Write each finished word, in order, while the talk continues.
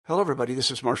Hello, everybody. This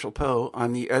is Marshall Poe.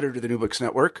 I'm the editor of the New Books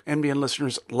Network. NBN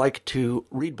listeners like to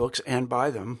read books and buy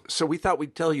them. So we thought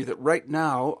we'd tell you that right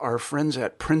now, our friends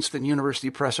at Princeton University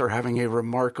Press are having a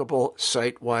remarkable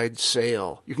site-wide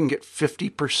sale. You can get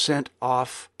 50%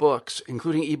 off books,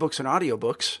 including ebooks and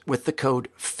audiobooks, with the code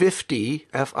 50,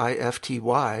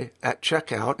 F-I-F-T-Y, at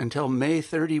checkout until May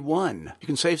 31. You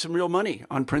can save some real money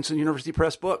on Princeton University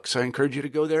Press books. I encourage you to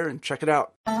go there and check it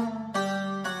out.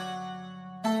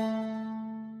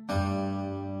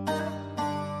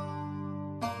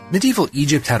 Medieval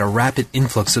Egypt had a rapid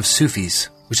influx of Sufis,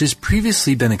 which has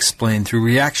previously been explained through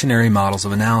reactionary models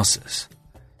of analysis.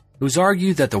 It was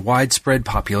argued that the widespread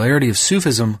popularity of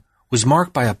Sufism was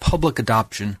marked by a public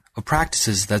adoption of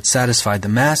practices that satisfied the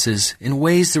masses in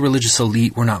ways the religious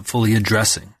elite were not fully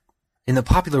addressing. In the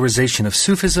popularization of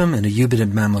Sufism in Ayyubid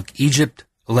and Mamluk Egypt,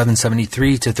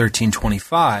 1173 to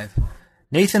 1325,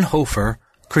 Nathan Hofer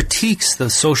critiques the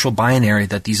social binary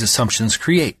that these assumptions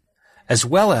create, as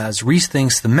well as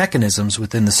rethinks the mechanisms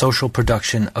within the social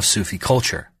production of Sufi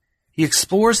culture. He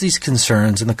explores these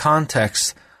concerns in the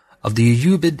context of the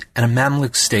Ayyubid and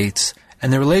Mamluk states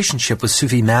and their relationship with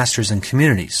Sufi masters and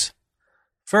communities.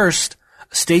 First,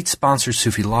 a state-sponsored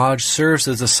Sufi lodge serves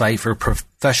as a site for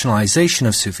professionalization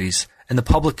of Sufis and the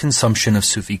public consumption of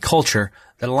Sufi culture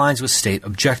that aligns with state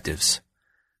objectives.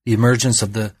 The emergence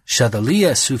of the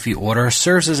Shadhaliya Sufi order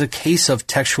serves as a case of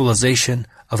textualization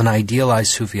of an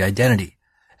idealized Sufi identity,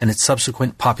 and its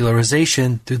subsequent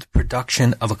popularization through the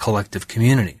production of a collective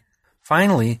community.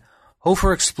 Finally,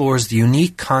 Hofer explores the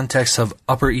unique context of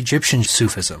Upper Egyptian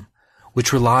Sufism,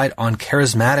 which relied on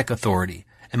charismatic authority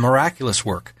and miraculous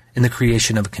work in the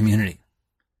creation of a community.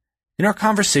 In our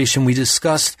conversation, we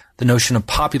discussed the notion of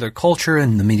popular culture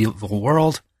in the medieval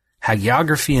world,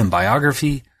 hagiography and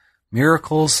biography,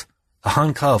 miracles, the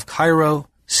Hanka of Cairo,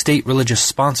 state religious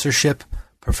sponsorship,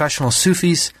 professional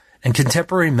Sufis, and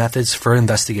contemporary methods for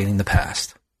investigating the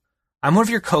past. I'm one of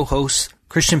your co-hosts,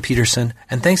 Christian Peterson,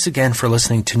 and thanks again for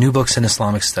listening to New Books in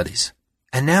Islamic Studies.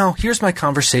 And now, here's my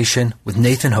conversation with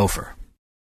Nathan Hofer.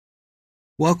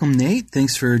 Welcome, Nate.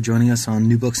 Thanks for joining us on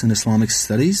New Books in Islamic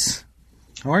Studies.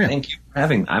 How are you? Thank you for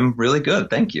having me. I'm really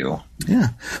good. Thank you. Yeah.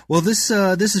 Well, this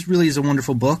is really a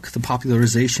wonderful book, The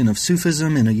Popularization of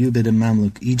Sufism in Ayyubid and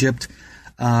Mamluk Egypt.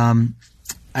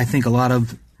 I think a lot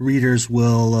of readers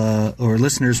will, or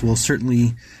listeners will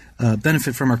certainly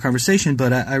benefit from our conversation,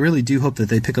 but I really do hope that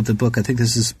they pick up the book. I think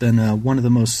this has been one of the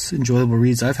most enjoyable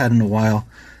reads I've had in a while.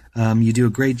 You do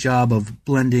a great job of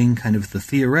blending kind of the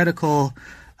theoretical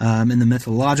and the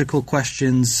methodological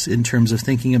questions in terms of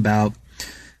thinking about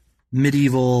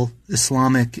medieval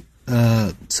Islamic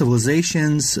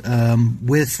civilizations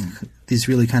with these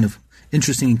really kind of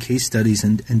interesting case studies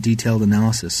and detailed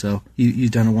analysis. So you've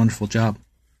done a wonderful job.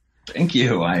 Thank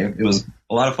you. It was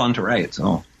a lot of fun to write.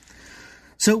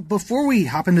 So before we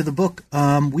hop into the book,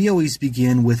 we always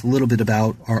begin with a little bit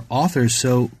about our authors.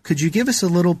 So could you give us a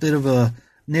little bit of a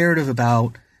narrative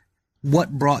about what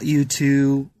brought you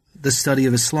to the study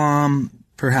of Islam,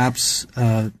 perhaps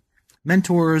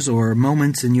mentors or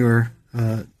moments in your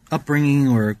upbringing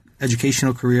or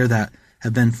educational career that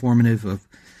have been formative of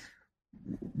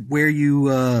where you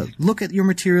look at your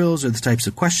materials or the types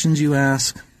of questions you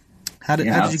ask? How did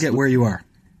you get where you are?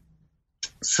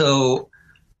 So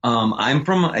I'm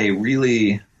from I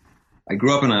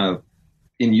grew up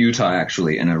in Utah,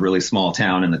 actually, in a really small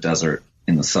town in the desert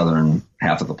in the southern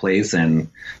half of the place. And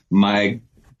my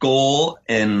goal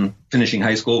in finishing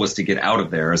high school was to get out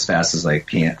of there as fast as I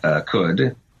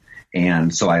could.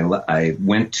 And so I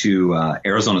went to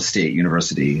Arizona State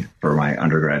University for my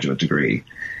undergraduate degree.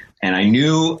 And I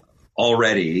knew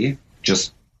already,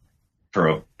 just for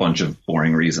a bunch of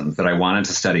boring reasons, that I wanted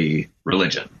to study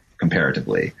religion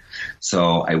comparatively.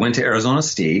 So I went to Arizona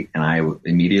State, and I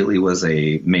immediately was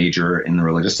a major in the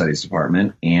religious studies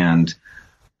department. And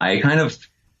I kind of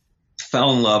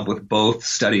fell in love with both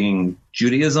studying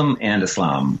Judaism and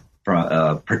Islam,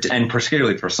 and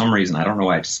particularly for some reason, I don't know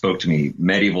why it spoke to me,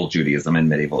 medieval Judaism and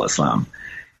medieval Islam.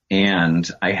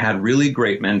 And I had really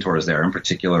great mentors there, in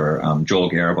particular, Joel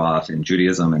Garaboth in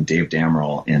Judaism and Dave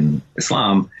Damrell in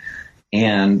Islam.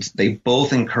 And they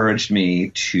both encouraged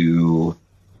me to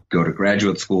go to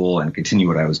graduate school and continue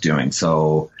what I was doing.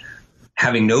 So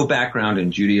having no background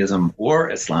in Judaism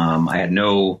or Islam, I had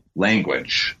no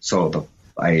language. So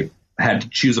I had to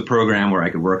choose a program where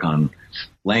I could work on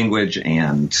language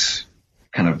and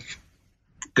kind of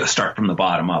start from the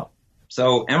bottom up.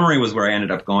 So Emory was where I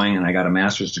ended up going, and I got a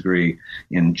master's degree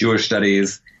in Jewish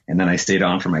studies, and then I stayed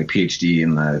on for my PhD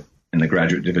in the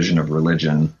graduate division of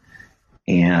religion.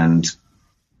 And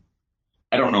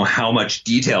I don't know how much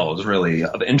detail was really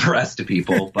of interest to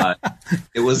people, but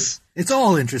it's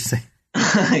all interesting.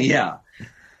 Yeah.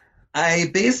 I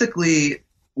basically,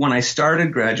 when I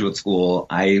started graduate school,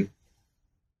 I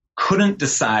couldn't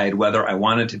decide whether I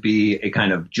wanted to be a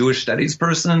kind of Jewish studies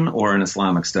person or an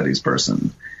Islamic studies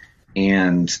person.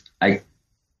 And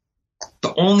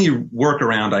the only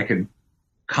workaround I could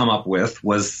come up with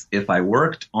was if I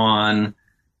worked on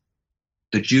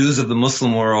the Jews of the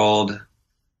Muslim world,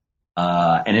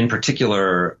 and in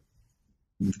particular,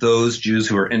 those Jews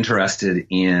who are interested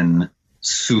in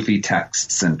Sufi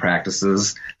texts and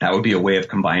practices. That would be a way of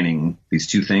combining these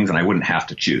two things, and I wouldn't have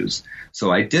to choose.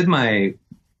 So I did my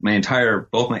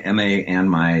both my MA and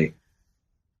my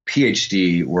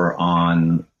PhD were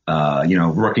on,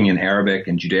 working in Arabic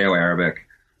and Judeo-Arabic,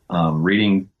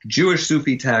 reading Jewish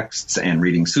Sufi texts and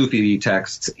reading Sufi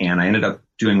texts. And I ended up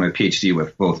doing my PhD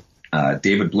with both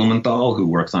David Blumenthal, who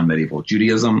works on medieval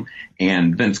Judaism,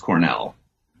 and Vince Cornell,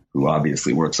 who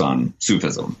obviously works on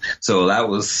Sufism. So that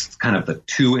was kind of the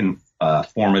two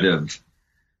formative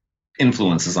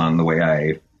influences on the way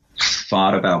I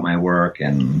thought about my work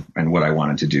and what I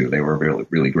wanted to do. They were really,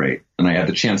 really great. And I had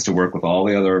the chance to work with all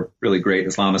the other really great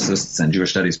Islamicists and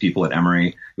Jewish studies people at Emory.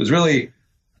 It was really,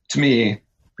 to me,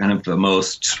 kind of the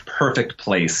most perfect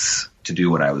place to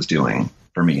do what I was doing,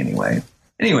 for me anyway.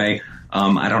 Anyway,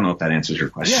 I don't know if that answers your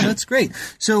question. Yeah, that's great.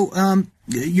 So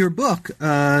your book,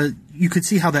 you could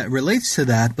see how that relates to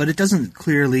that, but it doesn't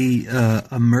clearly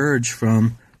emerge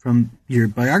from your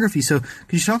biography. So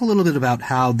could you talk a little bit about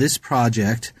how this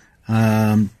project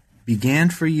began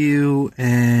for you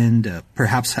and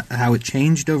perhaps how it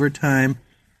changed over time?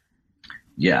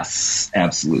 Yes,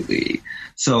 absolutely.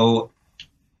 So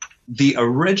the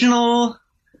original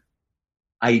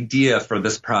idea for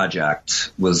this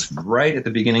project was right at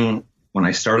the beginning when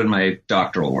I started my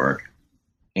doctoral work.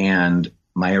 And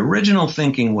my original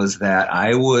thinking was that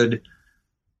I would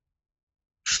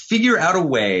figure out a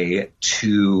way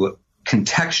to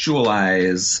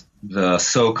contextualize the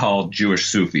so-called Jewish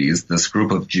Sufis, this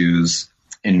group of Jews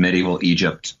in medieval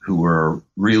Egypt who were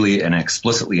really and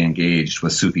explicitly engaged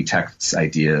with Sufi texts,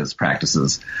 ideas,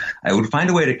 practices. I would find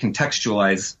a way to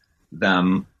contextualize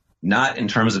them, not in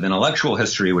terms of intellectual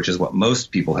history, which is what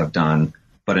most people have done,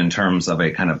 but in terms of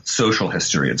a kind of social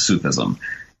history of Sufism.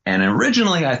 And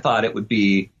originally I thought it would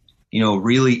be,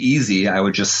 really easy. I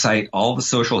would just cite all the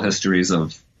social histories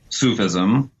of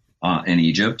Sufism in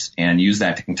Egypt and use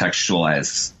that to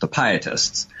contextualize the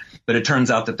pietists. But it turns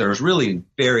out that there's really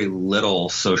very little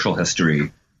social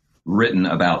history written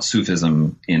about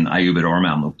Sufism in Ayyubid or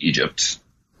Mamluk Egypt,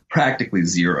 practically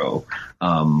zero.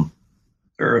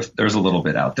 There's a little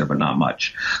bit out there, but not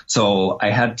much. So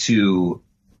I had to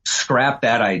scrap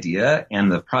that idea,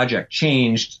 and the project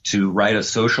changed to write a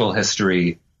social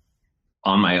history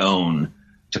on my own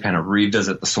to kind of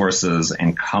revisit the sources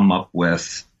and come up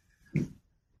with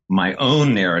my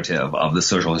own narrative of the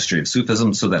social history of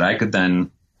Sufism so that I could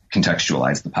then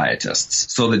contextualize the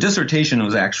pietists. So the dissertation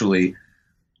was actually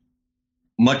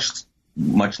much,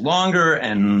 much longer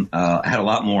and had a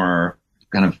lot more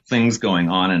kind of things going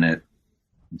on in it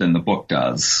than the book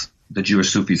does. The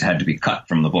Jewish Sufis had to be cut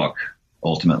from the book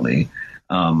ultimately.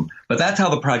 But that's how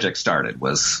the project started,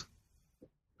 was,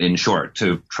 in short,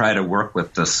 to try to work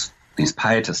with these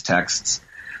pietist texts.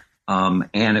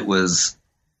 And it was,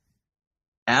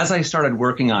 as I started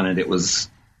working on it, it was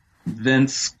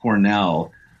Vince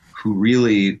Cornell who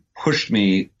really pushed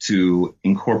me to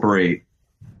incorporate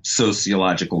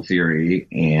sociological theory.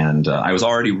 And I was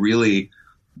already really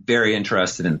very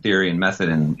interested in theory and method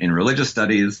in religious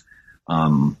studies.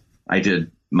 I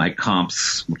did my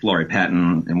comps with Laurie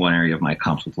Patton, in one area of my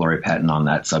comps with Laurie Patton on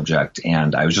that subject.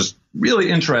 And I was just really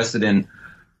interested in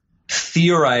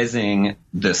theorizing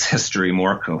this history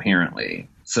more coherently.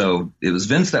 So it was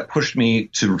Vince that pushed me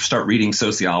to start reading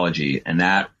sociology, and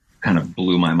that kind of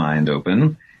blew my mind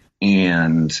open.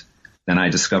 And then I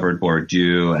discovered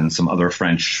Bourdieu and some other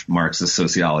French Marxist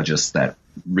sociologists that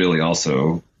really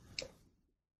also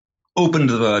opened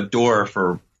the door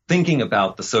for thinking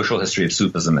about the social history of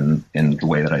Sufism in the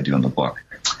way that I do in the book.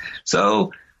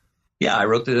 So, yeah, I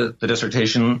wrote the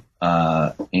dissertation,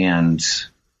 and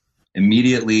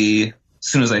immediately, as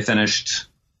soon as I finished,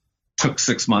 took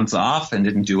 6 months off and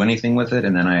didn't do anything with it.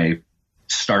 And then I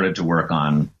started to work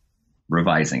on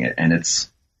revising it. And it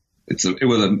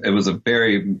was a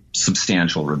very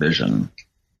substantial revision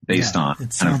based on.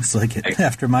 It sounds like it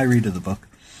after my read of the book.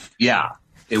 Yeah,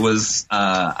 it was.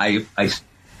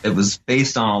 It was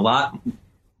based on a lot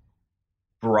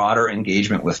broader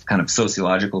engagement with kind of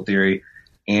sociological theory,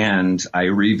 and I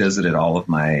revisited all of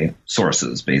my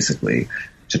sources basically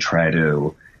to try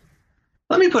to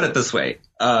Let me put it this way.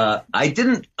 I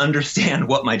didn't understand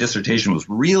what my dissertation was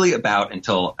really about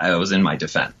until I was in my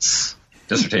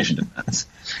dissertation defense.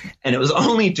 And it was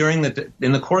only in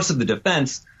the course of the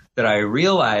defense that I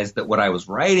realized that what I was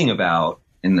writing about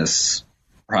in this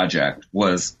project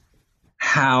was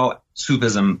how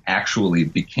Sufism actually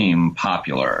became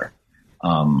popular,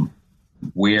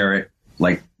 where,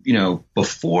 like, you know,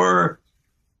 before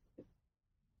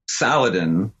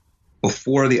Saladin,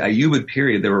 before the Ayyubid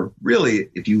period, there were really,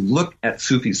 if you look at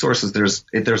Sufi sources,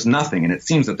 there's nothing, and it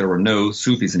seems that there were no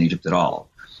Sufis in Egypt at all.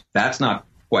 That's not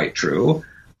quite true.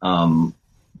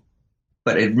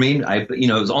 But it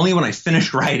was only when I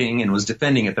finished writing and was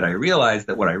defending it that I realized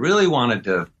that what I really wanted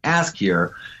to ask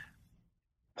here,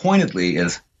 pointedly,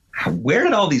 is where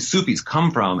did all these Sufis come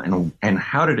from, and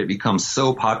how did it become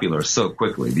so popular so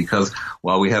quickly? Because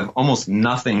while we have almost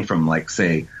nothing from, like,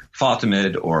 say,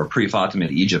 Fatimid or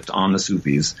pre-Fatimid Egypt on the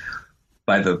Sufis,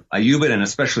 by the Ayyubid and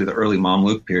especially the early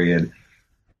Mamluk period,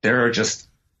 there are just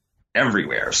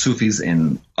everywhere. Sufis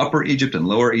in Upper Egypt and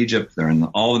Lower Egypt. They're in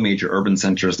all the major urban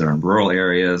centers. They're in rural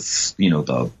areas. You know,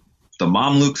 the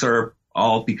Mamluks are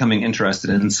all becoming interested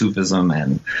in Sufism,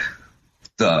 and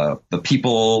the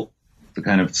people,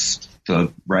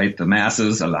 the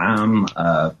masses, Alam,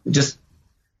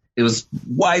 it was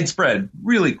widespread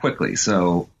really quickly.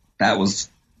 So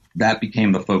that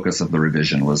became the focus of the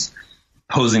revision, was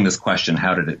posing this question: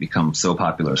 how did it become so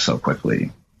popular so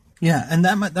quickly? Yeah, and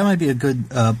that might be a good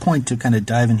point to kind of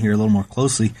dive in here a little more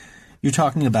closely. You're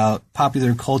talking about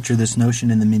popular culture, this notion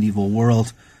in the medieval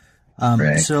world.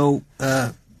 Right. So,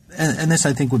 and this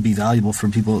I think would be valuable for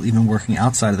people even working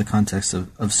outside of the context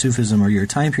of Sufism or your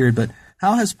time period. But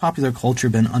how has popular culture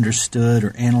been understood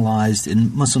or analyzed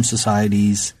in Muslim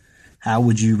societies? How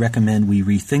would you recommend we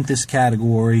rethink this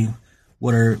category?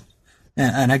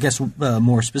 And I guess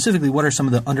more specifically, what are some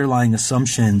of the underlying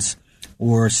assumptions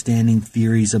or standing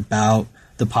theories about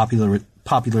the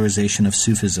popularization of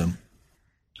Sufism?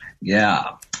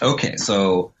 Yeah. Okay.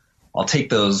 So I'll take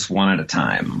those one at a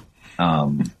time.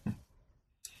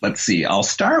 Let's see. I'll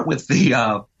start with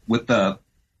the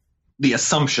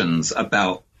assumptions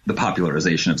about the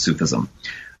popularization of Sufism.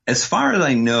 As far as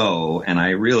I know, and I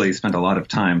really spent a lot of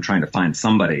time trying to find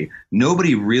somebody,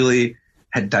 nobody really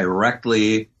had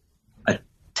directly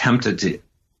attempted to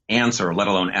answer, let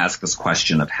alone ask this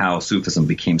question of how Sufism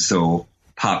became so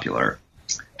popular.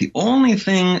 The only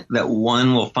thing that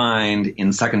one will find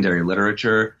in secondary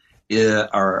literature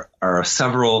are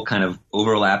several kind of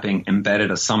overlapping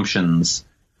embedded assumptions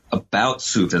about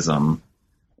Sufism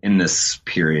in this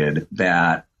period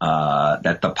that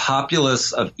the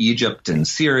populace of Egypt and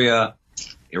Syria,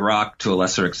 Iraq to a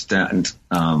lesser extent,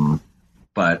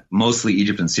 but mostly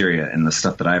Egypt and Syria in the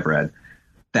stuff that I've read,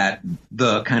 that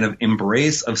the kind of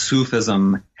embrace of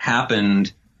Sufism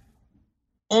happened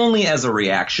only as a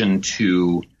reaction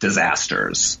to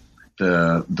disasters.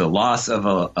 The loss of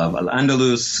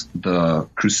Al-Andalus, the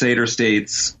Crusader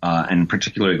states, and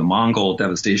particularly the Mongol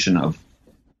devastation of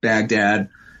Baghdad,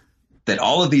 that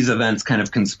all of these events kind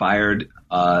of conspired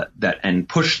and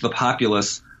pushed the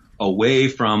populace away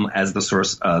from, as the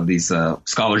source of these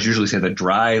scholars usually say, the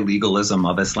dry legalism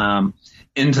of Islam,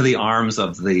 into the arms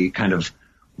of the kind of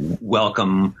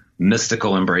welcome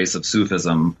mystical embrace of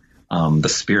Sufism, the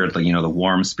spirit, the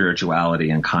warm spirituality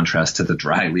in contrast to the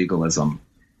dry legalism.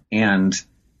 And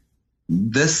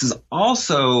this is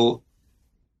also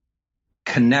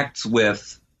connects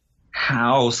with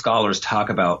how scholars talk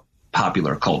about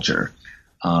popular culture.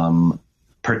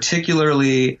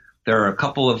 Particularly, there are a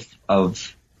couple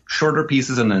of shorter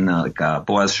pieces, and then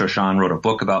Boaz Shoshan wrote a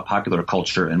book about popular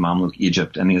culture in Mamluk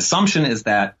Egypt. And the assumption is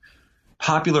that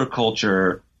popular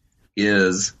culture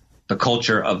is the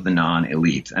culture of the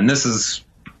non-elite. And this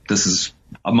is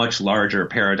a much larger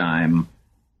paradigm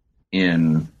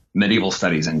in medieval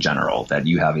studies in general, that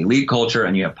you have elite culture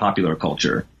and you have popular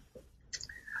culture.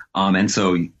 And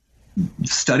so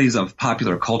studies of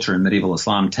popular culture in medieval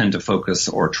Islam tend to focus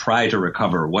or try to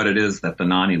recover what it is that the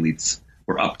non-elites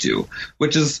were up to,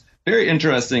 which is very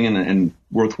interesting and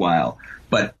worthwhile.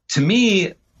 But to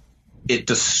me, it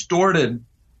distorted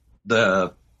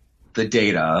the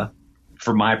data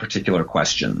for my particular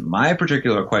question. My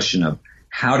particular question of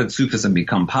how did Sufism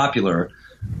become popular,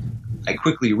 I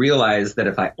quickly realized that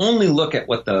if I only look at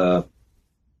what the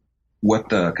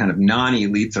kind of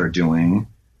non-elites are doing,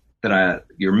 that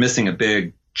you're missing a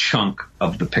big chunk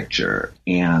of the picture.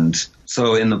 And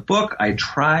so in the book, I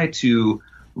try to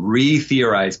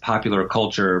re-theorize popular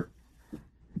culture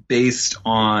based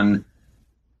on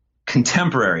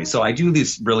contemporary. So I do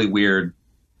this really weird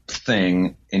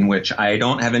thing in which I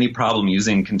don't have any problem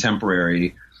using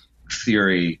contemporary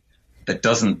theory that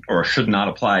doesn't or should not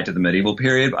apply to the medieval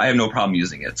period, I have no problem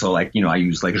using it. So like, I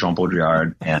use like Jean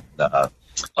Baudrillard and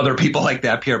other people like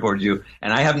that, Pierre Bourdieu,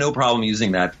 and I have no problem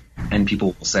using that. And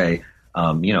people will say,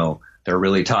 they're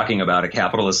really talking about a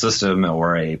capitalist system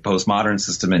or a postmodern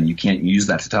system, and you can't use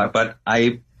that to talk. But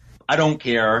I don't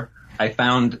care. I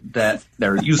found that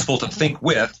they're useful to think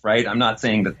with, right? I'm not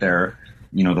saying that they're,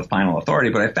 the final authority,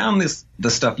 but I found this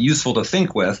stuff useful to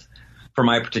think with for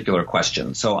my particular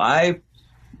question. So I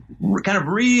kind of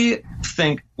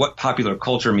rethink what popular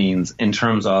culture means in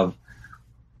terms of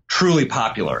truly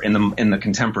popular in the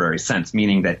contemporary sense,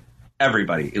 meaning that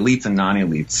everybody, elites and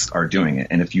non-elites, are doing it.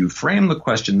 And if you frame the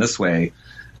question this way,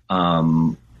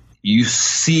 you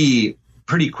see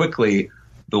pretty quickly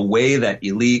the way that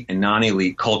elite and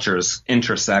non-elite cultures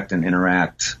intersect and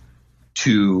interact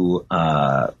to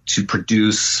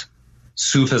produce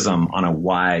Sufism on a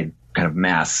wide kind of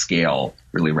mass scale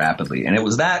really rapidly. And it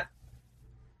was that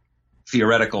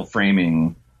theoretical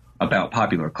framing about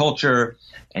popular culture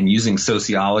and using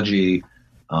sociology,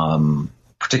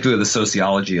 particularly the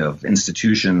sociology of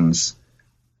institutions,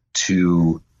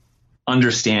 to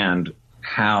understand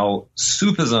how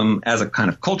Sufism as a kind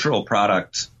of cultural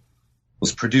product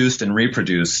was produced and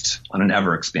reproduced on an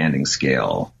ever-expanding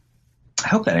scale. I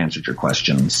hope that answered your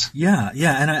questions. Yeah,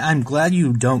 and I'm glad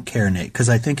you don't care, Nate, because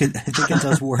I think it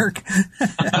does work.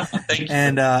 Thank you.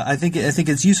 And I think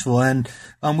it's useful. And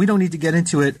we don't need to get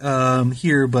into it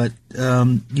here, but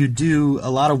you do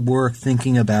a lot of work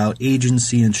thinking about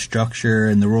agency and structure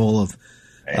and the role of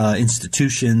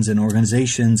institutions and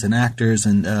organizations and actors.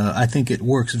 And I think it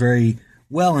works very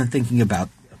well in thinking about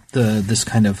this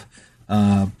kind of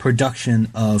production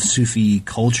of Sufi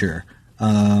culture.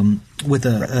 With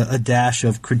a dash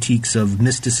of critiques of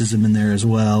mysticism in there as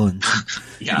well. And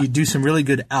you do some really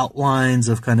good outlines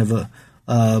of kind of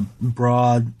a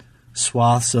broad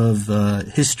swaths of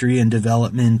history and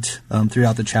development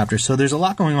throughout the chapter. So there's a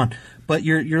lot going on. But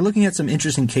you're looking at some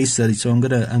interesting case studies, so I'm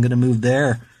gonna move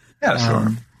there. Yeah,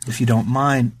 sure. If you don't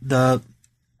mind. The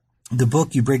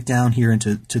book you break down here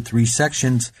into three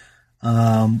sections.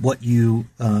 What you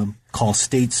call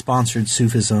state-sponsored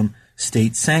Sufism,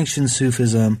 state-sanctioned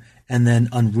Sufism, and then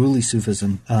unruly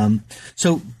Sufism.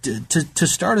 So to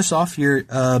start us off here,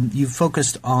 you've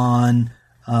focused on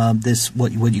this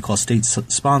what you call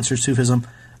state-sponsored Sufism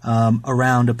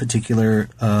around a particular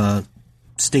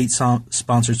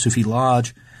state-sponsored Sufi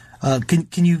lodge.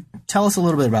 Can you tell us a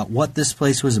little bit about what this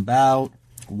place was about,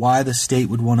 why the state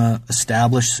would want to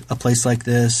establish a place like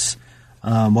this,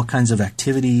 what kinds of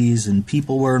activities and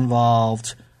people were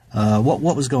involved,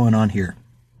 what was going on here?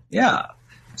 Yeah.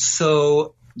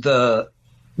 So the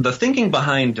thinking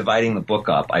behind dividing the book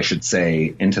up, I should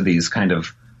say, into these kind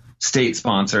of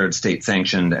state-sponsored,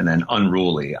 state-sanctioned, and then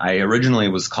unruly. I originally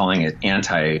was calling it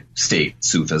anti-state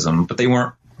Sufism, but they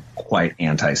weren't quite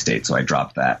anti-state, so I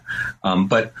dropped that.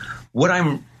 But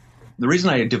the reason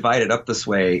I divide it up this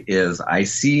way is I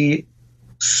see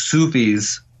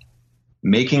Sufis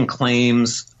making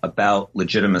claims about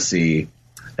legitimacy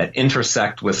that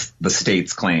intersect with the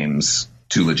state's claims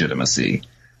to legitimacy.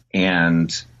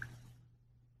 And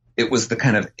it was the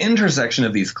kind of intersection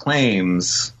of these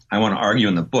claims I want to argue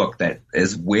in the book that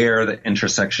is where the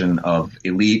intersection of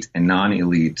elite and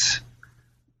non-elite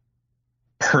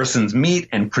persons meet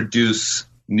and produce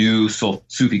new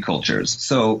Sufi cultures.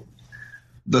 So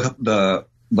the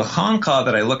Khanqah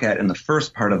that I look at in the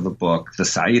first part of the book, the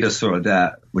Saida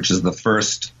Su'adat, which is the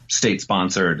first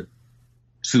state-sponsored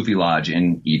Sufi lodge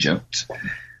in Egypt,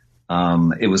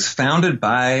 it was founded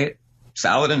by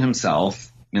Saladin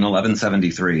himself in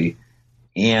 1173,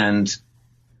 and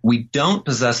we don't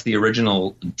possess the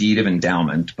original deed of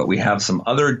endowment, but we have some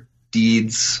other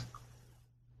deeds,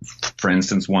 for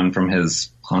instance, one from his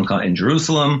Khanqah in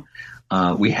Jerusalem.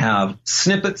 We have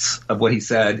snippets of what he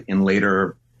said in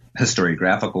later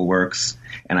historiographical works,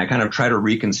 and I kind of try to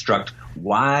reconstruct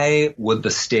why would the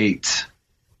state,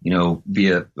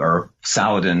 via or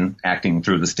Saladin acting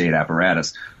through the state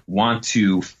apparatus, want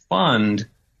to fund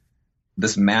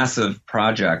this massive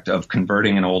project of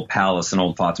converting an old palace, an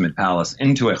old Fatimid palace,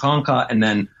 into a Khanqah, and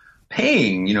then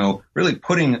paying, really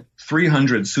putting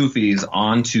 300 Sufis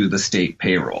onto the state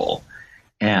payroll.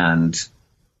 And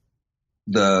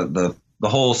the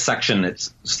whole section,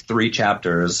 it's 3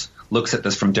 chapters, looks at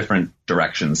this from different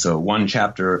directions. So one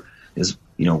chapter is,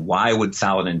 why would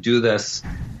Saladin do this?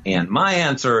 And my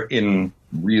answer in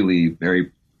really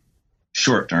very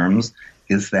short terms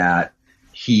is that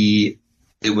he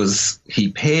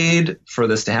paid for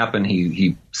this to happen.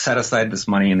 He set aside this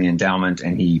money in the endowment,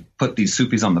 and he put these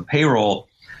Sufis on the payroll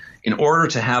in order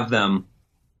to have them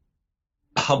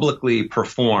publicly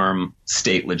perform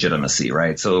state legitimacy,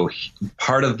 right? So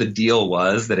part of the deal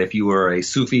was that if you were a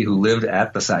Sufi who lived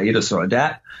at the Sayyida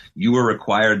Sa'adat, you were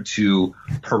required to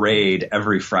parade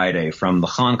every Friday from the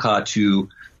Khanqa to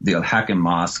the Al-Hakim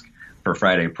Mosque for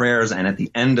Friday prayers. And at the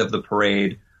end of the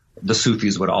parade, the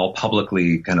Sufis would all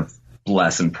publicly kind of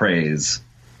bless and praise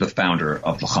the founder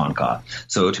of the Khanqa.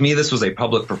 So to me, this was a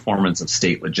public performance of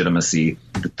state legitimacy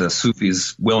that the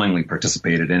Sufis willingly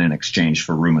participated in exchange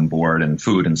for room and board and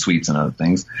food and sweets and other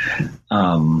things.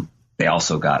 They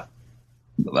also got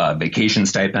vacation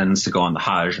stipends to go on the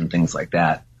Hajj and things like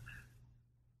that.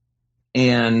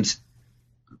 And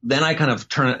then I kind of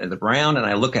turn it around and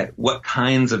I look at what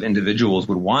kinds of individuals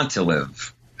would want to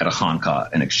live at a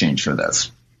Khanqa in exchange for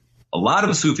this. A lot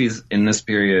of Sufis in this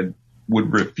period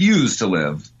would refuse to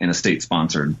live in a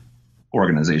state-sponsored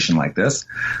organization like this,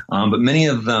 but many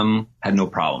of them had no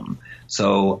problem.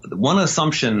 So one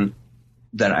assumption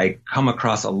that I come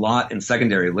across a lot in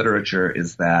secondary literature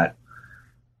is that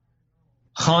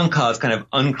Khanqahs kind of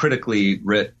uncritically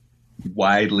writ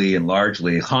widely and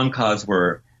largely. Khanqahs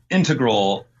were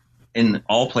integral in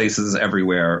all places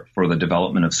everywhere for the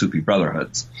development of Sufi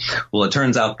brotherhoods. Well, it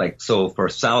turns out so for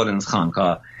Saladin's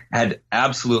Khanqah had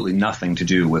absolutely nothing to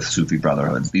do with Sufi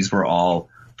brotherhoods. These were all,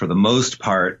 for the most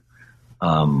part,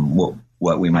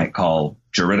 what we might call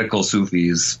juridical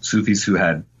Sufis who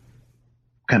had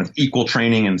kind of equal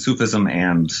training in Sufism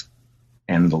and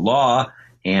the law,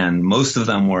 and most of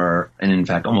them were, and in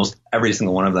fact, almost every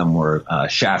single one of them were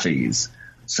Shafi'is.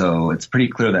 So it's pretty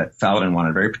clear that Saladin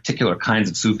wanted very particular kinds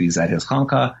of Sufis at his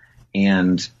Khanqah,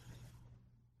 and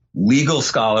legal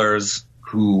scholars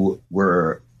who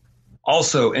were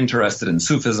also interested in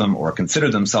Sufism or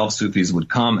considered themselves Sufis would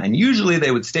come, and usually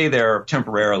they would stay there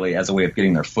temporarily as a way of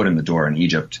getting their foot in the door in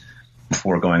Egypt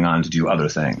before going on to do other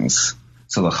things.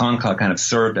 So the Khanqah kind of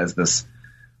served as this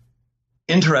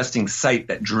interesting site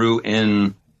that drew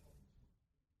in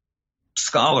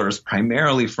scholars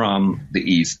primarily from the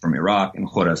East, from Iraq and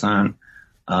Khorasan,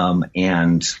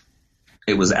 and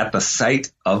it was at the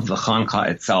site of the Khanqah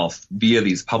itself via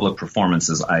these public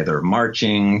performances, either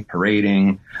marching,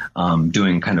 parading,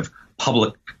 doing kind of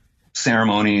public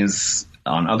ceremonies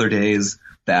on other days,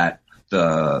 that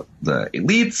the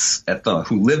elites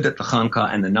who lived at the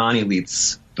Khanqah and the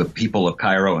non-elites, the people of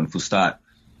Cairo and Fustat,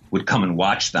 would come and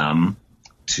watch them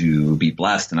to be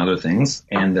blessed and other things.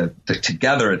 And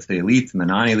together, it's the elites and the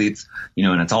non-elites,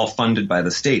 and it's all funded by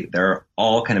the state. They're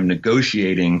all kind of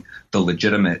negotiating the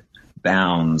legitimate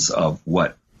bounds of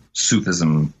what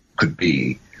Sufism could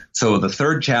be. So the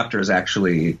third chapter is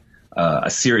actually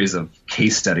a series of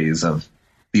case studies of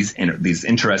these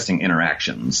interesting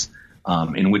interactions,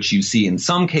 in which you see in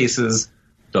some cases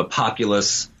the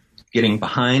populace getting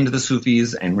behind the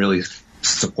Sufis and really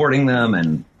supporting them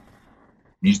and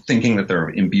thinking that they're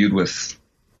imbued with,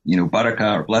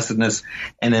 barakah or blessedness.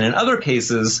 And then in other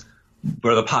cases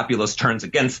where the populace turns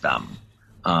against them,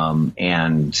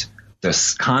 and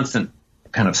this constant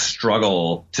kind of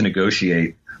struggle to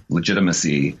negotiate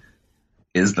legitimacy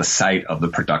is the site of the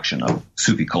production of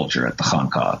Sufi culture at the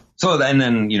Khanqah. So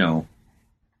then,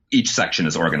 each section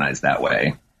is organized that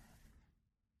way.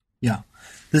 Yeah.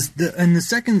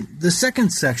 The second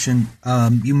section,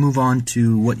 you move on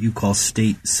to what you call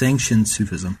state-sanctioned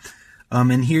Sufism.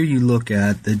 And here you look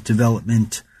at the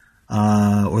development,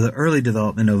 or the early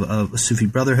development of a Sufi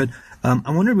brotherhood.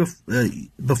 I wonder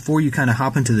before you kind of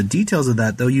hop into the details of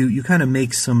that, though, you kind of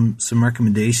make some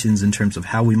recommendations in terms of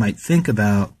how we might think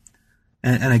about,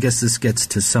 and I guess this gets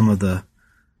to some of the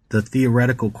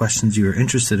theoretical questions you were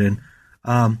interested in.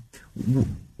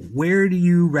 Where do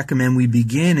you recommend we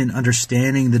begin in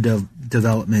understanding the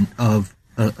development of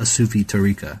a Sufi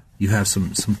tariqa? You have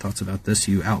some thoughts about this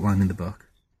you outline in the book.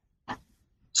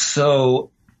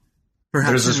 So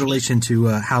perhaps in relation to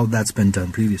how that's been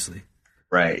done previously.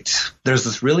 Right. There's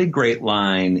this really great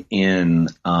line in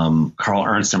Carl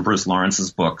Ernst and Bruce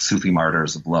Lawrence's book, Sufi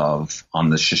Martyrs of Love, on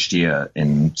the Chishtiya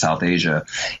in South Asia,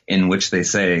 in which they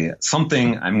say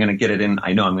something, I'm going to get it in,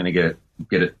 I know I'm going to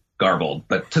get it garbled,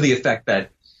 but to the effect that,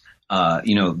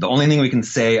 the only thing we can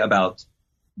say about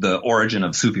the origin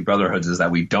of Sufi brotherhoods is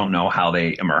that we don't know how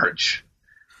they emerge.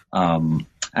 And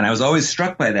I was always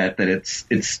struck by that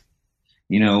it's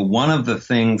one of the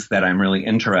things that I'm really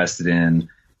interested in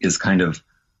is kind of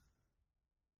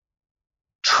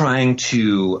trying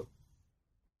to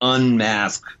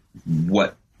unmask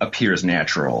what appears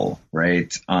natural,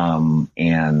 right?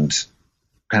 And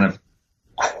kind of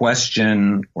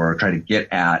question or try to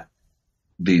get at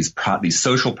these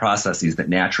social processes that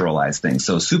naturalize things.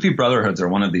 So Sufi brotherhoods are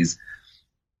one of these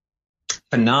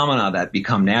phenomena that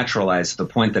become naturalized to the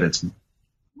point that it's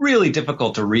really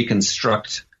difficult to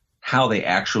reconstruct how they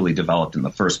actually developed in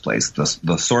the first place.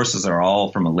 The sources are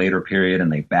all from a later period,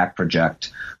 and they back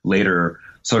project later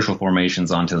social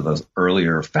formations onto the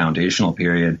earlier foundational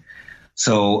period.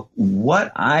 So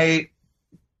what I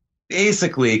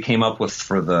basically came up with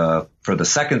for the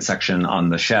second section on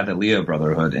the Shadhiliya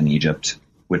Brotherhood in Egypt,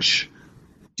 which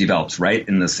develops right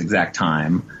in this exact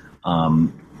time,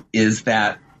 is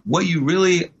that what you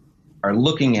really are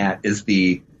looking at is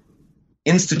the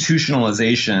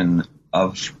institutionalization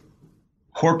of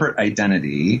corporate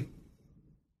identity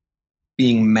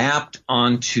being mapped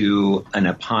onto an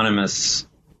eponymous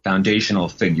foundational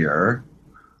figure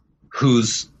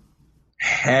whose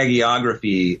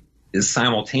hagiography is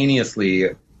simultaneously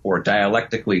or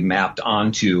dialectically mapped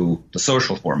onto the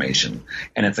social formation.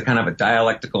 And it's a kind of a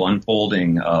dialectical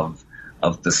unfolding of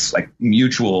this like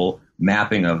mutual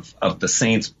mapping of the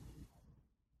saint's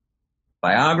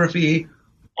biography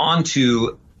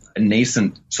onto a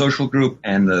nascent social group,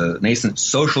 and the nascent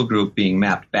social group being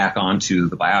mapped back onto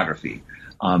the biography.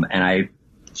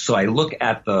 So I look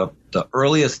at the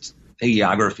earliest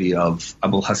hagiography of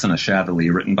Abul Hasan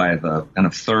al-Shadhili, written by the kind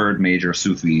of third major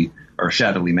Sufi or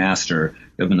Shadhili master,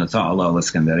 Ibn Ata'Allah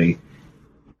al-Iskandari.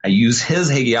 I use his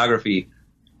hagiography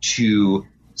to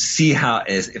see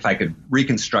if I could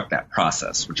reconstruct that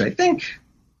process, which I think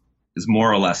is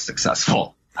more or less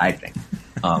successful, I think.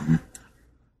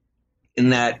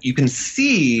 In that you can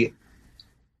see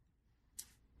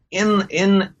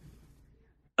in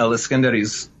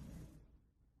al-Iskandari's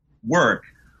work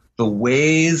the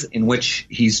ways in which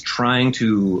he's trying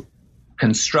to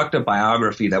construct a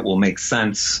biography that will make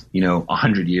sense,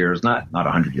 100 years, not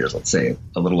 100 years, let's say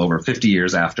a little over 50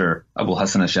 years after Abul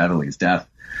Hasan al-Shadhili's death.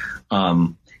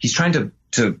 He's trying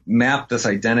to map this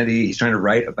identity. He's trying to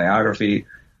write a biography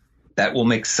that will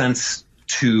make sense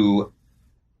to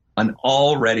an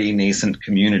already nascent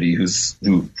community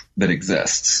that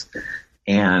exists.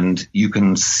 And you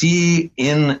can see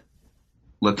in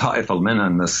Lata'if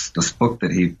al-Minan, this book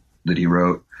that he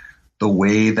wrote, the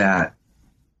way that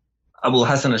Abul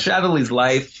Hasan al-Shadhili's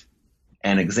life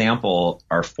and example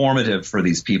are formative for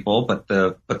these people, but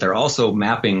they're also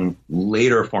mapping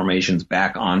later formations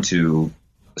back onto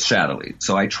Shadhili.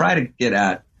 So I try to get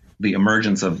at the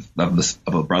emergence of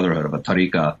a brotherhood, of a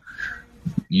tariqah,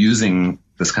 using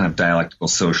this kind of dialectical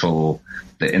social,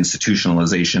 the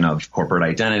institutionalization of corporate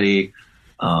identity,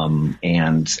 and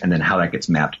then how that gets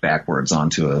mapped backwards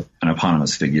onto an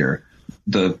eponymous figure.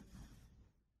 The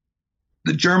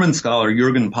German scholar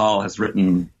Jürgen Pahl has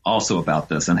written also about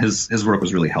this, and his work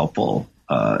was really helpful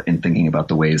in thinking about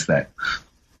the ways that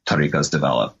tariqahs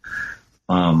develop.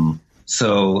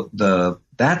 So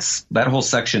that whole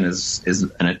section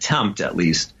is an attempt, at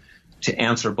least, to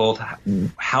answer both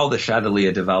how the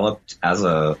Shadhiliya developed as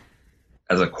a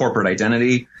corporate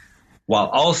identity, while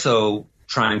also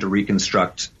trying to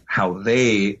reconstruct how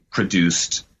they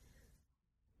produced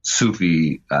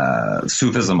Sufism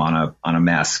on a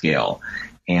mass scale.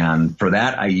 And for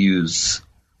that, I use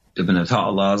Ibn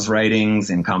Ata'Allah's writings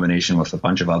in combination with a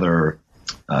bunch of other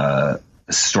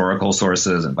historical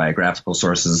sources and biographical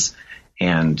sources,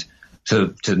 and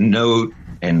to note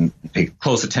and pay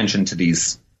close attention to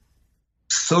these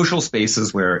social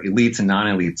spaces where elites and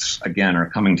non-elites, again, are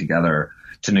coming together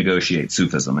to negotiate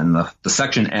Sufism. And the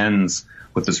section ends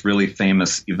with this really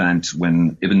famous event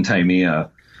when Ibn Taymiyyah,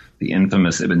 the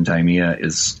infamous Ibn Taymiyyah,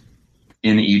 is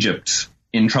in Egypt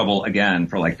in trouble again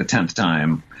for like the 10th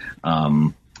time.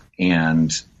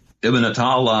 And Ibn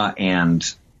Ata'Allah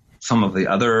and some of the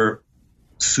other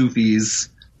Sufis,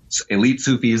 elite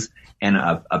Sufis, and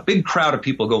a big crowd of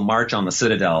people go march on the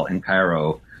Citadel in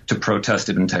Cairo to protest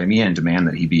Ibn Taymiyyah and demand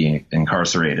that he be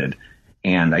incarcerated.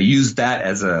 And I used that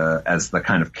as the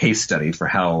kind of case study for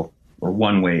how, or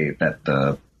one way that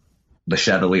the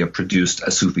Shadhiliya produced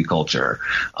a Sufi culture,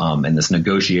 and this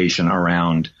negotiation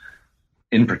around,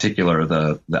 in particular,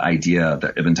 the idea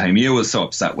that Ibn Taymiyyah was so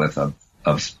upset with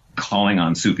of calling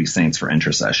on Sufi saints for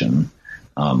intercession,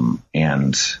 and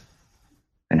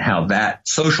how that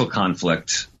social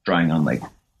conflict, drawing on like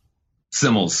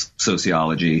Simmel's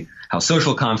sociology, how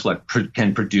social conflict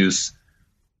can produce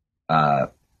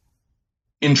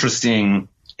interesting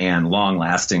and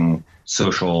long-lasting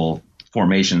social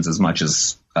formations as much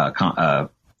as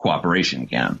cooperation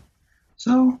can.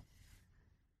 So,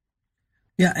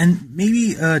 yeah, and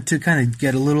maybe to kind of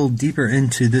get a little deeper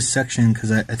into this section,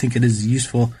 because I think it is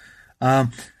useful.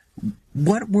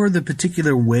 What were the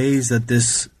particular ways that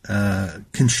this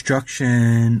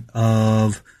construction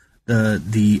of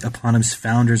the eponymous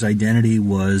founder's identity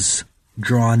was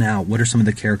drawn out? What are some of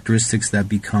the characteristics that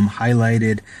become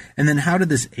highlighted? And then how did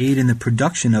this aid in the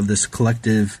production of this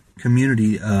collective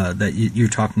community that you're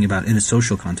talking about in a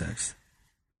social context?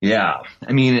 Yeah,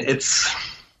 I mean, it's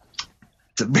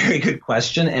a very good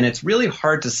question, and it's really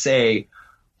hard to say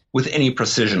with any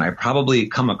precision. I probably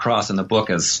come across in the book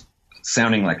as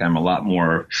sounding like I'm a lot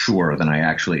more sure than I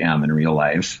actually am in real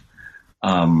life.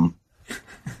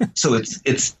 So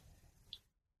it's,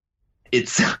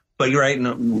 but you're right.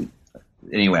 No,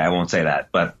 anyway, I won't say that,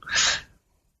 but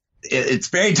it's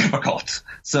very difficult.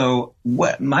 So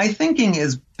what my thinking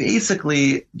is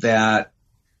basically that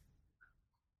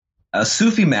a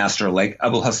Sufi master like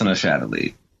Abul Hasan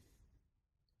Ashadili,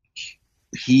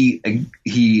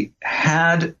 he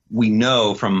had, we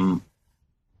know from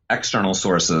external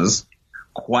sources,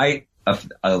 quite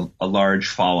a large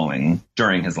following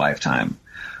during his lifetime.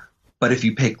 But if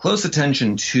you pay close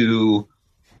attention to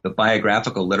the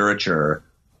biographical literature,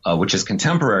 which is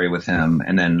contemporary with him,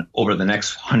 and then over the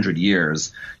next 100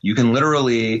 years, you can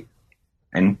literally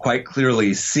and quite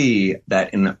clearly see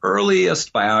that in the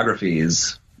earliest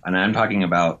biographies, and I'm talking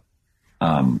about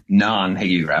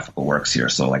non-hagiographical works here,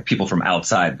 so like people from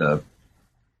outside what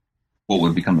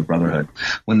would become the Brotherhood,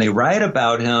 when they write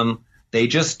about him, they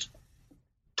just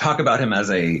talk about him as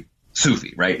a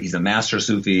Sufi, right? He's a master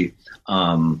Sufi,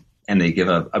 and they give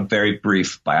a very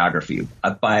brief biography.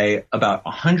 By about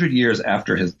 100 years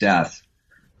after his death,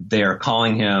 they're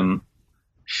calling him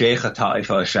Sheikh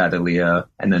Ta'ifa Ashadiliya,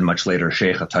 and then much later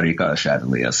Sheikh Tariqa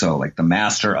Ashadiliya. So like the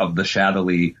master of the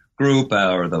Shadili group,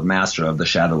 or the master of the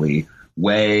Shadili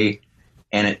way.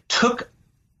 And it took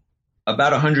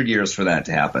about 100 years for that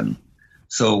to happen.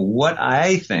 So what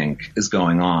I think is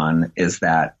going on is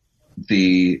that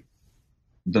the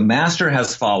master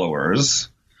has followers,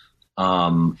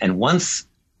 and once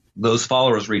those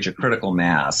followers reach a critical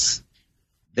mass,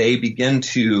 they begin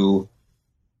to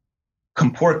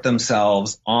comport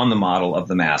themselves on the model of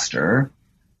the master.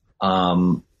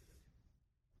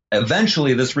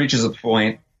 Eventually, this reaches a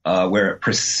point where it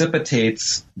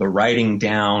precipitates the writing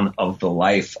down of the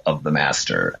life of the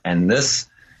master. And this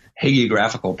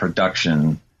hagiographical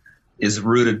production is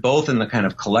rooted both in the kind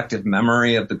of collective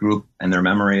memory of the group and their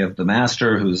memory of the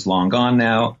master, who's long gone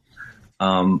now.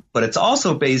 But it's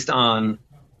also based on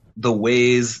the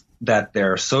ways that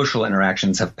their social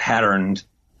interactions have patterned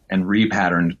and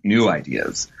repatterned new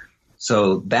ideas.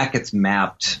 So that gets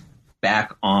mapped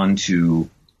back onto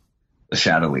the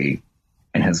Shadili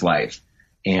and his life.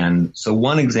 And so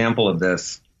one example of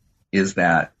this is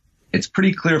that it's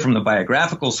pretty clear from the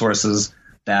biographical sources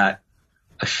that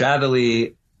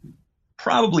Ashadili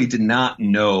probably did not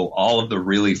know all of the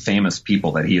really famous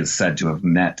people that he is said to have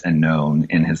met and known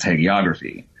in his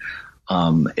hagiography.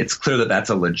 It's clear that that's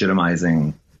a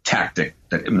legitimizing tactic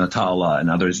that Ibn Ata'illah and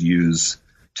others use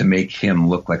to make him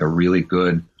look like a really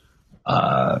good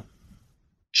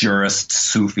jurist,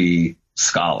 Sufi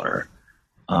scholar.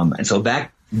 And so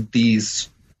that these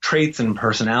traits and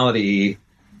personality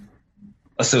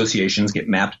associations get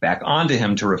mapped back onto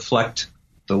him to reflect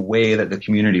the way that the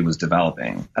community was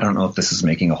developing. I don't know if this is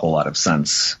making a whole lot of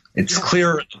sense. It's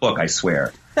clear in the book, I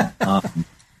swear.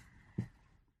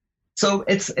 So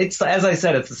it's as I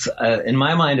said, it's in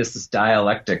my mind, it's this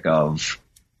dialectic of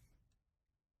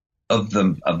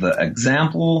the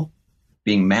example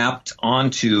being mapped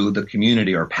onto the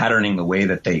community or patterning the way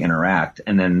that they interact.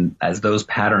 And then as those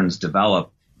patterns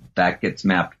develop, that gets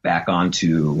mapped back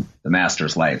onto the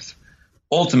master's life,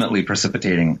 ultimately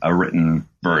precipitating a written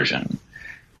version.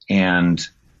 And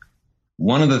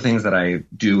one of the things that I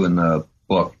do in the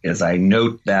book is I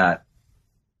note that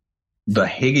the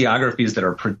hagiographies that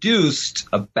are produced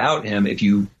about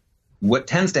him, what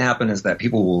tends to happen is that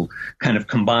people will kind of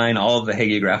combine all of the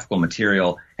hagiographical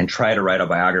material and try to write a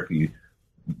biography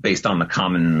based on the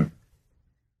common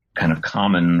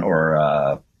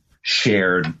or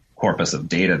shared corpus of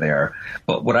data there.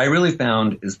 But what I really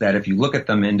found is that if you look at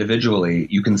them individually,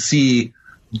 you can see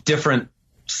different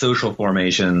social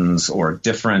formations or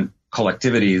different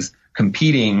collectivities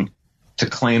competing to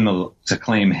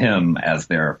claim him as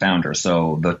their founder.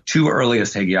 So the two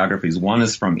earliest hagiographies, one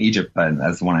is from Egypt,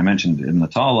 as the one I mentioned, Ibn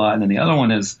Ata'illah, and then the other one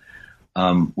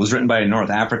was written by a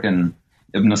North African,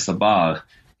 Ibn Sabah.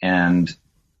 And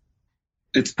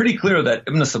it's pretty clear that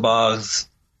Ibn Sabah's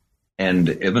and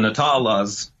Ibn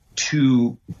Ata'illah's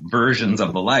two versions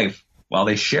of the life, while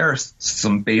they share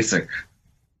some basic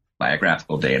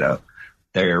biographical data,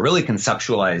 they're really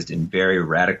conceptualized in very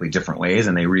radically different ways,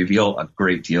 and they reveal a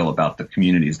great deal about the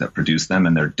communities that produce them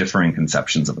and their differing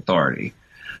conceptions of authority.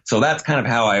 So that's kind of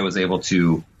how I was able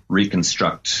to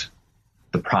reconstruct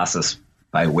the process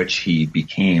by which he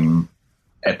became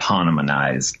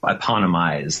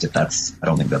eponymized, if that's, I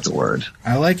don't think that's a word.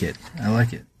 I like it. I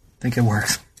think it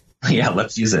works. Yeah,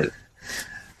 let's use it.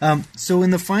 So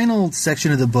in the final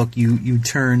section of the book, you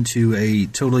turn to a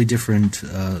totally different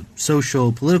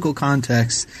social, political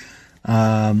context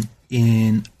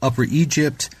in Upper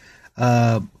Egypt.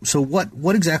 So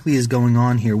what exactly is going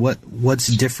on here? What's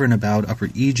different about Upper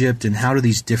Egypt, and how do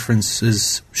these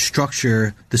differences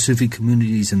structure the Sufi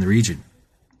communities in the region?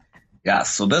 Yeah,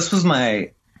 so this was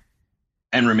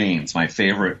and remains my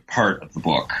favorite part of the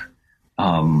book.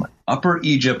 Upper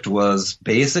Egypt was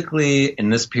basically in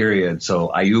this period, so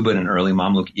Ayyubid and early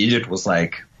Mamluk Egypt was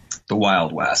like the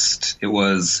Wild West. It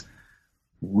was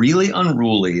really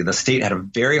unruly. The state had a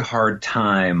very hard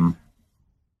time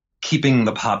keeping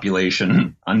the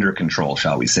population under control,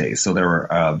 shall we say. So there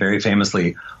were very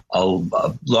famously a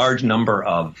large number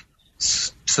of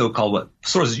so-called, what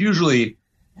sources usually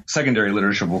secondary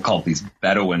literature will call these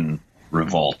Bedouin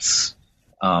revolts,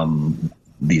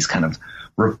 these kind of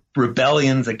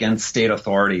rebellions against state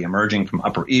authority emerging from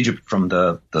Upper Egypt from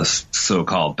the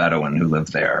so-called Bedouin who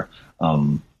lived there.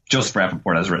 Joseph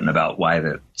Rappaport has written about why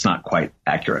it's not quite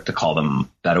accurate to call them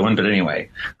Bedouin, but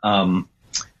anyway.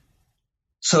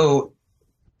 So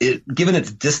given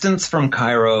its distance from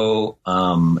Cairo,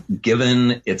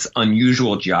 given its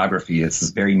unusual geography, it's this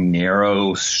very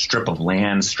narrow strip of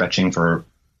land stretching for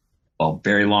a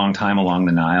very long time along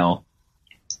the Nile.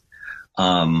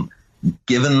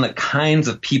 Given the kinds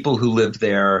of people who lived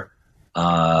there,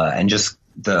 and just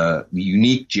the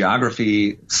unique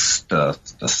geography, the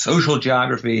social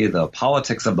geography, the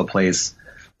politics of the place,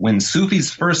 when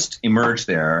Sufis first emerged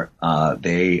there,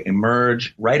 they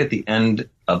emerge right at the end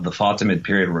of the Fatimid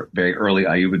period, very early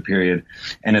Ayyubid period,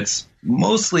 and it's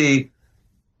mostly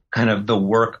kind of the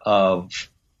work of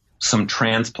some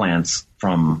transplants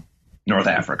from North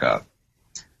Africa.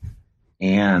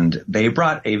 And they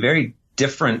brought a very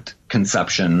different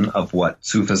conception of what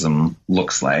Sufism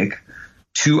looks like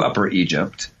to Upper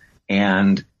Egypt.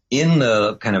 And in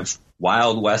the kind of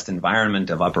Wild West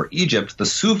environment of Upper Egypt, the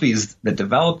Sufis that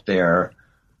developed there,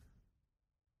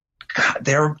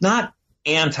 they're not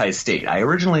anti-state. I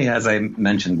originally, as I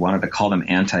mentioned, wanted to call them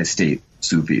anti-state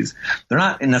Sufis. They're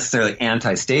not necessarily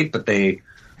anti-state, but they're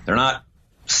not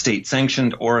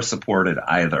state-sanctioned or supported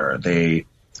either.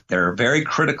 They're very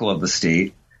critical of the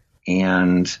state,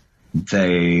 and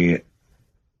they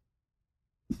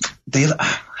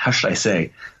how should I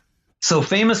say? So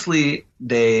famously,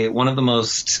 one of the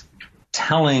most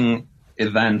telling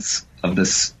events of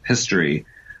this history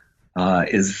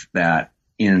is that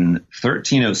in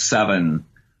 1307,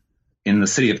 in the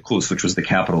city of Kos, which was the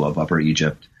capital of Upper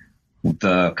Egypt,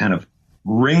 the kind of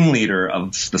ringleader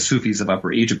of the Sufis of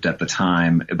Upper Egypt at the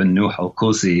time, Ibn Nuh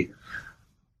al-Kosi,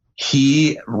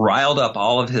 he riled up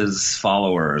all of his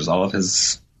followers, all of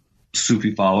his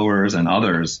Sufi followers and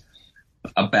others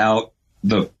about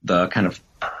the kind of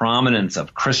prominence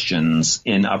of Christians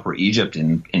in Upper Egypt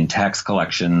in tax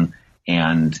collection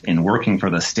and in working for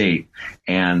the state.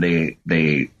 And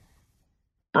they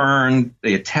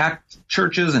attacked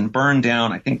churches and burned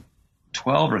down, I think,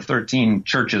 12 or 13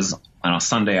 churches on a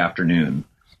Sunday afternoon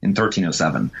in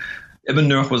 1307. Ibn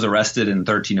Nuh was arrested in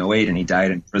 1308 and he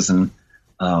died in prison.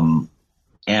 And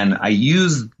I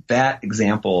use that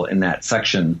example in that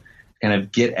section to kind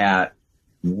of get at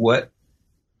what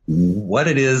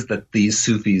it is that these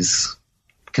Sufis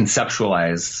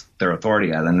conceptualize their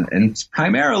authority as. And it's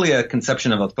primarily a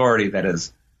conception of authority that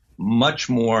is much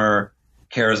more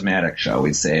charismatic, shall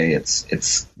we say.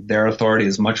 It's their authority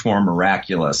is much more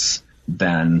miraculous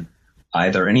than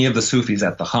either any of the Sufis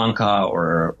at the Khanqa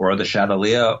or the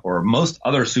Shadhaliya or most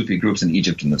other Sufi groups in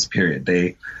Egypt in this period.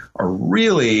 They are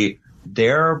really,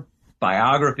 their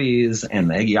biographies and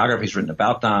the hagiographies written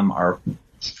about them are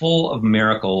full of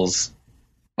miracles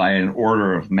by an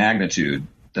order of magnitude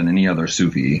than any other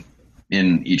Sufi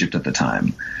in Egypt at the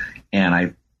time.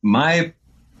 And my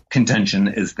contention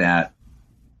is that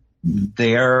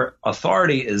their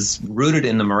authority is rooted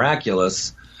in the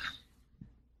miraculous,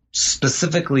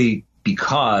 specifically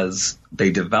because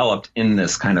they developed in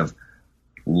this kind of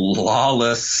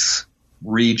lawless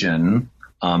region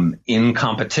in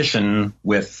competition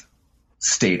with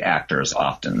state actors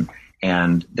often.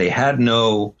 And they had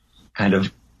no kind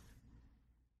of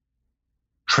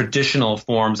traditional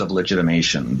forms of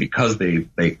legitimation because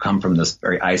they come from this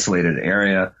very isolated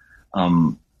area.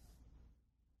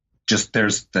 Just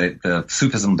there's the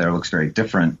Sufism there looks very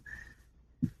different,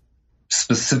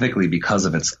 specifically because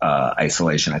of its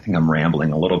isolation. I think I'm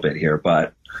rambling a little bit here,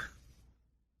 but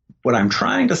what I'm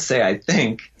trying to say, I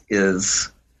think, is,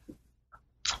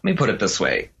 let me put it this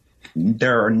way.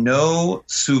 There are no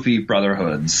Sufi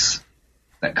brotherhoods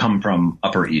that come from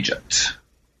Upper Egypt,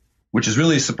 which is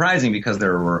really surprising because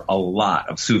there were a lot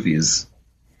of Sufis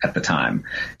at the time.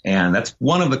 And that's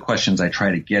one of the questions I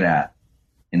try to get at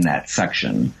in that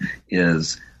section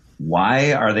is,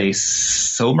 why are they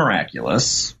so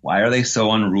miraculous? Why are they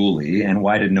so unruly? And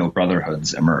why did no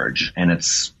brotherhoods emerge? And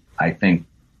it's, I think,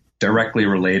 directly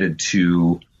related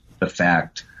to the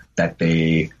fact that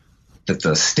the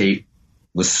state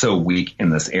was so weak in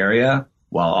this area,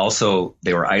 while also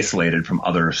they were isolated from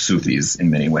other Sufis in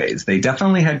many ways. They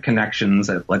definitely had connections,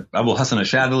 like Abul Hassan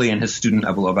al-Shadhili and his student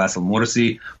Abu Abbas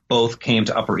al-Mursi both came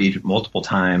to Upper Egypt multiple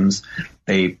times.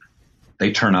 They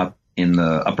turn up in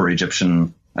the Upper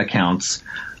Egyptian accounts.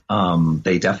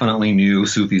 They definitely knew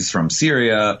Sufis from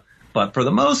Syria, but for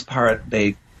the most part,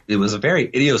 it was a very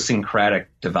idiosyncratic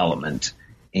development.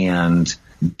 And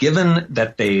given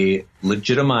that they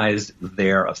legitimized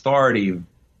their authority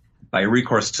by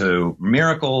recourse to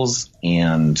miracles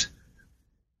and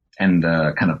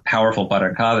the kind of powerful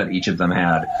barakah that each of them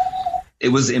had, it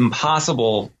was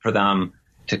impossible for them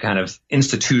to kind of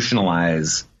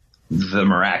institutionalize the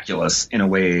miraculous in a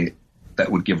way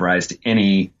that would give rise to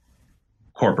any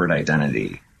corporate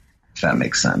identity, if that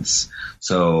makes sense.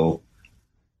 So,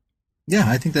 yeah,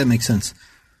 I think that makes sense.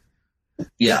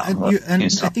 Yeah, I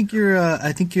think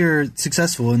you're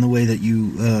successful in the way that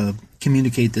you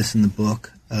communicate this in the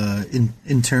book,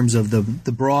 in terms of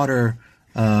the broader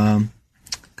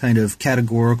kind of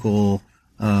categorical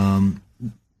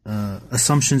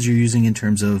assumptions you're using in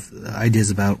terms of ideas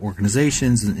about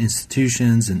organizations and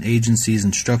institutions and agencies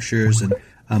and structures, and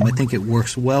I think it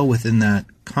works well within that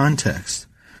context.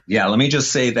 Yeah, let me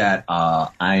just say that I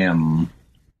am,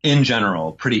 in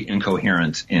general, pretty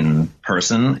incoherent in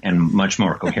person and much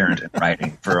more coherent in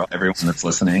writing for everyone that's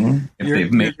listening. If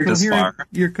they've made it this far,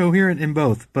 you're coherent in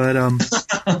both. But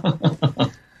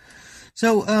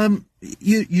so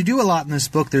you do a lot in this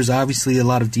book. There's obviously a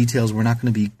lot of details we're not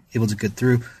going to be able to get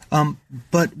through.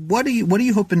 But what are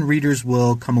you hoping readers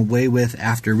will come away with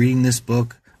after reading this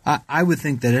book? I would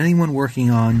think that anyone working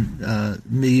on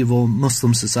medieval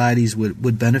Muslim societies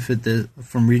would benefit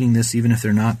from reading this, even if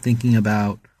they're not thinking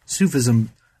about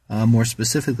Sufism more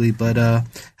specifically. But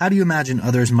how do you imagine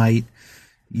others might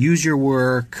use your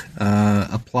work,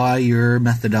 apply your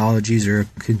methodologies or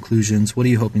conclusions? What are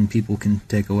you hoping people can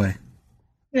take away?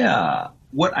 Yeah,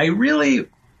 what I really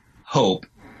hoped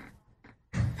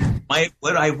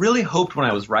when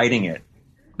I was writing it,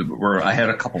 I had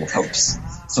a couple of hopes.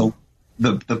 So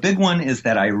the big one is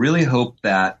that I really hope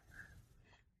that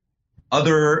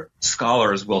other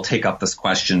scholars will take up this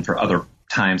question for other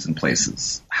times and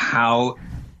places. How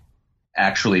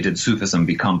actually did Sufism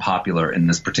become popular in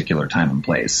this particular time and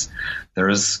place?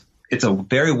 It's a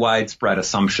very widespread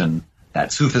assumption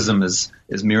that Sufism is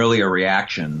merely a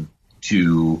reaction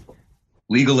to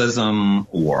legalism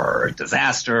or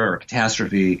disaster or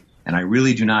catastrophe, and I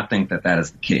really do not think that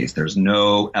is the case. There's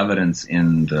no evidence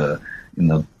in the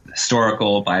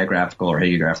historical, biographical, or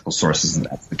hagiographical sources that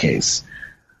that's the case.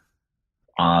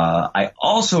 I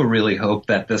also really hope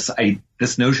that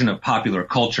this notion of popular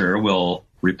culture will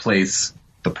replace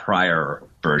the prior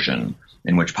version,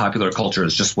 in which popular culture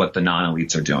is just what the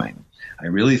non-elites are doing. I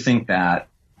really think that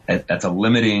that's a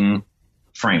limiting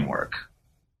framework.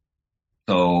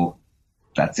 So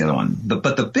that's the other one.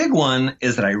 But the big one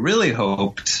is that I really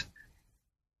hoped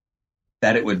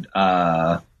that it would,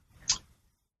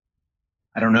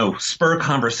 spur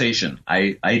conversation.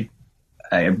 I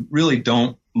really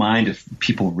don't mind if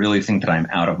people really think that I'm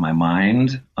out of my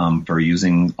mind for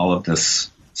using all of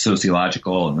this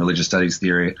sociological and religious studies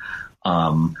theory.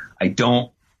 I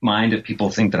don't mind if people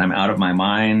think that I'm out of my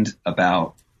mind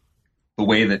about the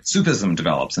way that Sufism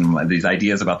develops and these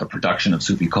ideas about the production of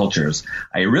Sufi cultures.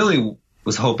 I really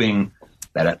was hoping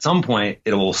that at some point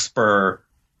it will spur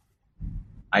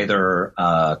either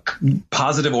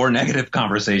positive or negative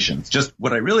conversations. Just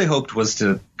what I really hoped was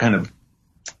to kind of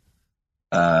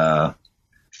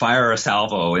fire a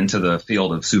salvo into the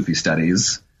field of Sufi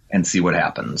studies and see what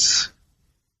happens.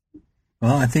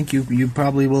 Well, I think you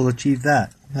probably will achieve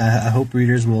that. I hope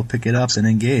readers will pick it up and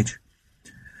engage.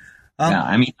 Yeah,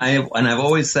 I mean, I've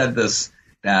always said this,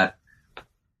 that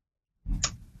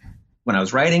when I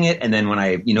was writing it, and then when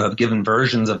I, have given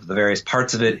versions of the various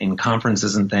parts of it in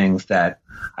conferences and things, that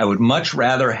I would much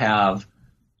rather have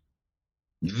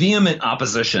vehement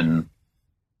opposition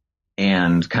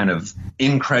and kind of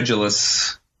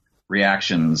incredulous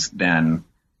reactions than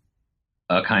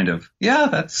a kind of, yeah,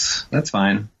 that's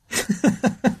fine.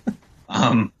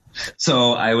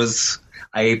 So I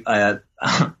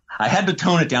had to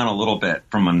tone it down a little bit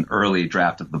from an early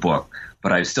draft of the book,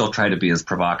 but I still try to be as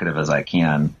provocative as I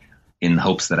can in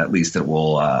hopes that at least it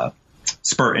will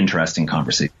spur interesting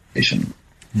conversation.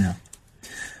 Yeah.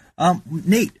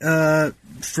 Nate,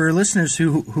 for listeners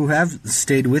who have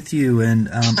stayed with you, and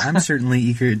I'm certainly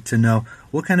eager to know,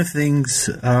 what kind of things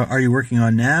are you working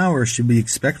on now, or should we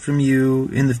expect from you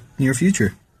in the near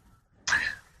future?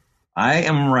 I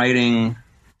am writing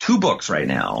 2 books right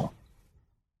now,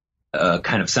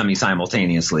 kind of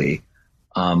semi-simultaneously.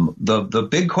 The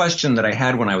big question that I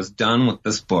had when I was done with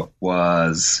this book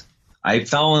was I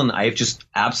just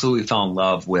absolutely fell in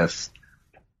love with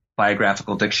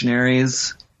biographical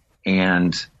dictionaries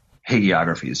and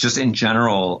hagiographies. Just in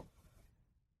general,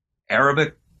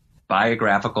 Arabic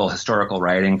biographical historical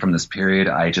writing from this period,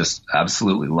 I just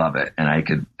absolutely love it. And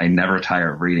I never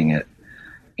tire of reading it.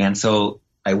 And so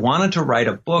I wanted to write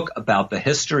a book about the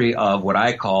history of what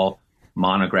I call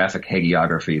monographic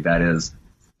hagiography. That is,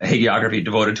 a hagiography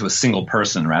devoted to a single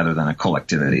person rather than a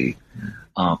collectivity.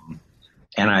 And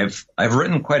I've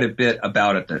written quite a bit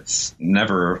about it that's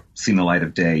never seen the light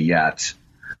of day yet.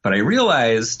 But I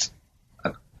realized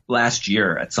last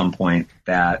year at some point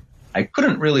that I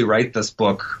couldn't really write this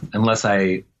book unless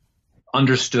I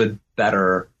understood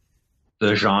better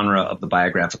the genre of the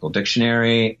biographical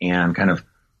dictionary and kind of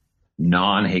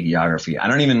non-hagiography. I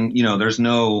don't even, there's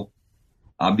no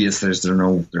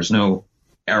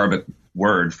Arabic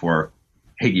word for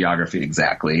hagiography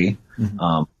exactly.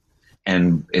 Mm-hmm.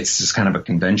 And it's just kind of a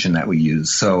convention that we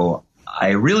use. So I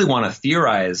really want to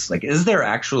theorize, is there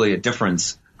actually a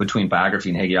difference between biography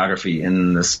and hagiography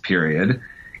in this period?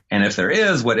 And if there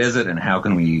is, what is it, and how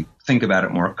can we think about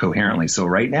it more coherently? So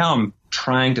right now I'm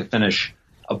trying to finish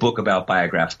a book about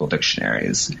biographical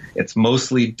dictionaries. It's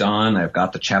mostly done. I've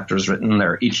got the chapters written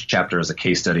there. Each chapter is a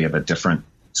case study of a different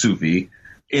Sufi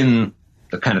in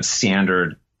the kind of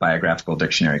standard biographical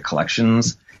dictionary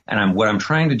collections. And what I'm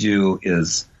trying to do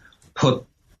is put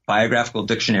biographical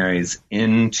dictionaries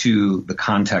into the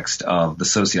context of the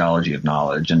sociology of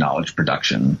knowledge and knowledge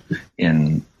production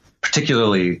in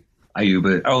particularly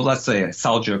let's say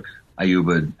Seljuk,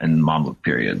 Ayyubid, and Mamluk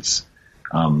periods.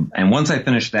 And once I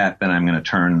finish that, then I'm going to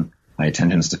turn my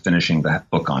attentions to finishing that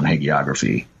book on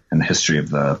hagiography and the history of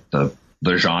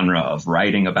the genre of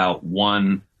writing about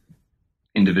one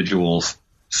individual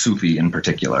Sufi in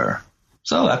particular.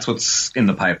 So that's what's in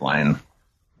the pipeline.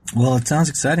 Well, it sounds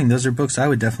exciting. Those are books I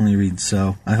would definitely read.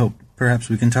 So I hope perhaps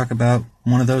we can talk about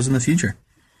one of those in the future.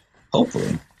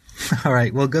 Hopefully. All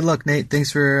right. Well, good luck, Nate.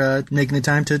 Thanks for making the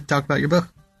time to talk about your book.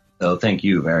 So thank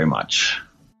you very much.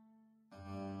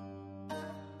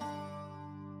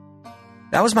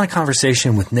 That was my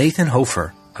conversation with Nathan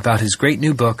Hofer about his great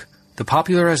new book, The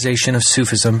Popularization of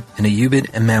Sufism in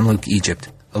Ayyubid and Mamluk Egypt,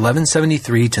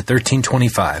 1173 to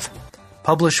 1325,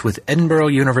 published with Edinburgh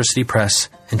University Press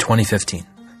in 2015.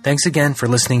 Thanks again for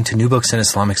listening to New Books in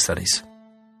Islamic Studies.